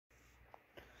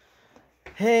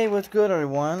Hey, what's good,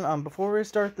 everyone? Before we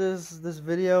start this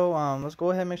video, let's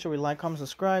go ahead and make sure we like, comment,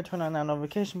 subscribe, turn on that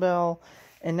notification bell.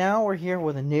 And now we're here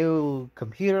with a new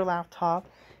computer laptop.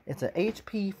 It's an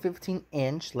HP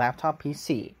 15-inch laptop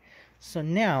PC. So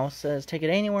now it says take it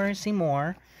anywhere, see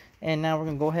more. And now we're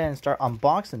gonna go ahead and start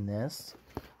unboxing this.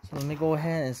 So let me go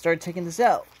ahead and start taking this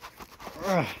out.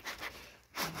 Ugh.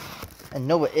 And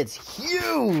know it, it's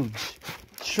huge.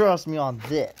 Trust me on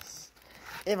this.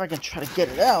 If I can try to get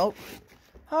it out.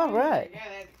 Alright. Yeah,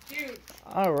 that's cute.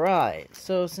 Alright,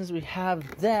 so since we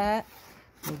have that,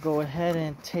 we'll go ahead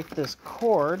and take this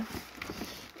cord.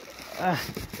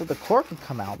 So the cord can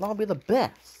come out. That'll be the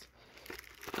best.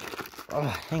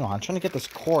 Hang on, I'm trying to get this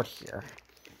cord here.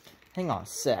 Hang on a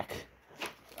sec.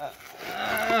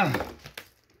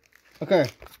 Okay,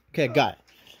 got it.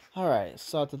 Alright,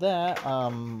 so after that,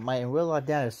 my real life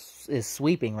dad is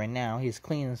sweeping right now. He's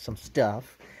cleaning some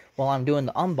stuff while I'm doing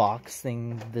the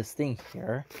unboxing this thing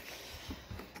here.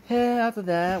 And after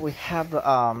that, we have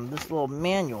this little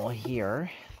manual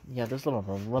here. Yeah, this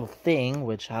little thing,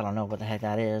 which I don't know what the heck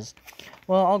that is.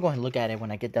 Well, I'll go ahead and look at it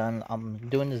when I get done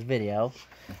doing this video.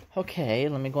 Okay,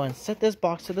 let me go ahead and set this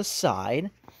box to the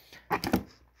side.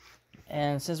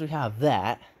 And since we have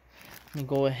that, let me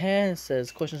go ahead. It says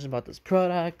questions about this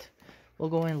product. We'll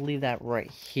go ahead and leave that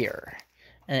right here.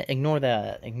 And ignore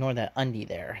that undie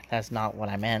there. That's not what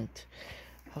I meant.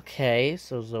 Okay,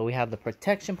 so we have the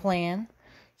protection plan.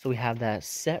 So we have that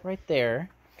set right there.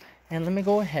 And let me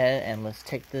go ahead and let's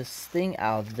take this thing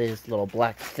out of these little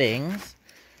black things.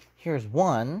 Here's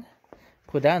one.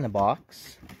 Put that in the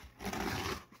box.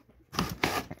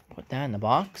 Put that in the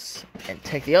box. And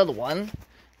take the other one.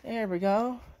 There we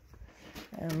go.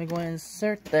 And let me go ahead and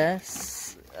insert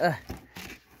this.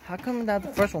 How come that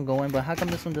the first one go in, but how come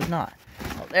this one does not?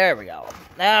 Oh, there we go.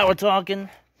 Now we're talking.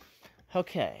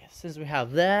 Okay, since we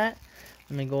have that,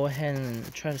 let me go ahead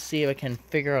and try to see if I can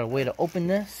figure out a way to open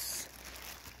this.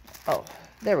 Oh,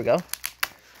 there we go.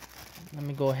 Let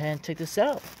me go ahead and take this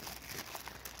out.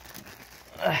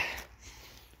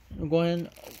 I'm going.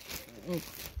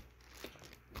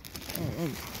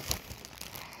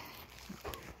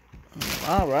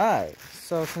 All right.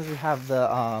 So since we have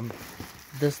the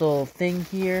this little thing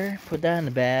here, put that in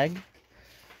the bag.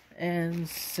 And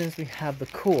since we have the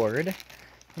cord,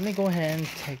 let me go ahead and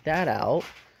take that out.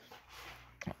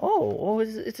 Oh,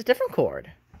 it's a different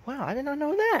cord. Wow, I did not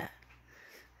know that.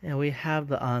 And we have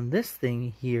the this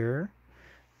thing here.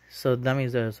 So that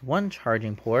means there's one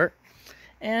charging port,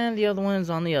 and the other one's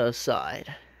on the other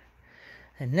side.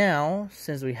 And now,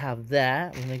 since we have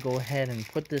that, let me go ahead and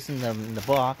put this in the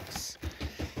box.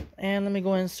 And let me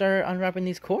go ahead and start unwrapping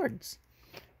these cords.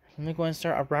 Let me go ahead and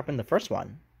start unwrapping the first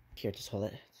one. Here, just hold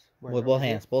it. With both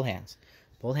hands.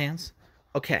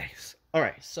 Okay.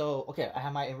 Alright, so, okay, I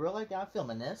have my real life dad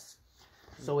filming this.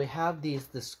 So we have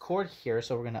this cord here,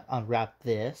 so we're going to unwrap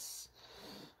this.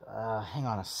 Hang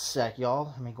on a sec, y'all.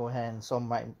 Let me go ahead and, so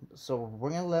we're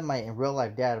going to let my real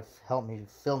life dad help me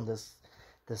film this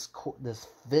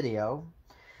video.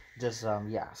 Just,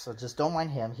 yeah, so just don't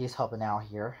mind him. He's helping out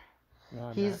here.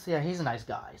 No, he's a nice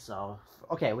guy. So,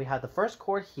 okay, we have the first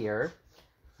cord here.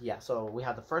 Yeah, so we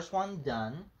have the first one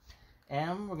done.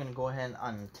 And we're going to go ahead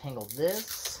and untangle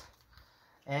this.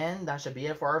 And that should be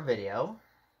it for our video.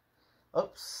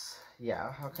 Oops.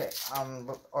 Yeah, okay.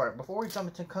 Alright, before we jump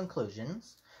into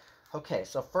conclusions. Okay,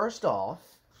 so first off,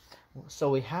 so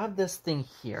we have this thing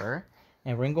here.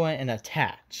 And we're going to go ahead and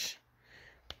attach.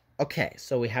 Okay,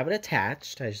 so we have it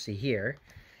attached, as you see here.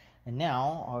 And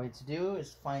now, all we have to do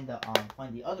is find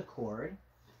the other cord,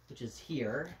 which is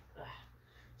here.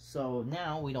 So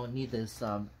now we don't need this,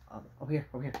 over here.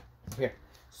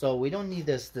 So we don't need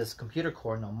this computer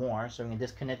cord no more, so we can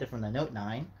disconnect it from the Note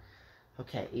 9.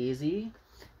 Okay, easy.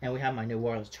 And we have my new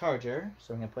wireless charger,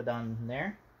 so I'm going to put that on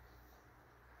there.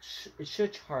 It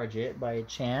should charge it by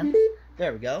chance.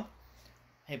 There we go.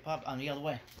 Hey, Pop, on the other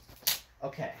way.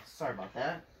 Okay, sorry about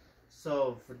that.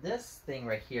 So for this thing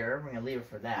right here, we're going to leave it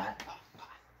for that.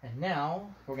 And now,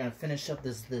 we're going to finish up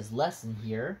this lesson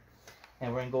here.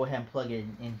 And we're going to go ahead and plug it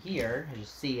in here, as you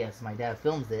see as my dad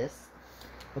films this.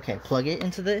 Okay, plug it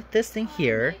into this thing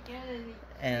here.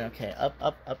 And okay,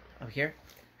 up here.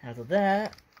 After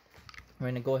that, we're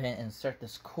going to go ahead and insert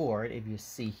this cord, if you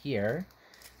see here.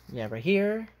 Yeah, right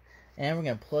here. And we're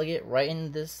going to plug it right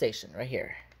in this station, right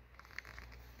here.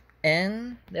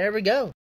 And there we go.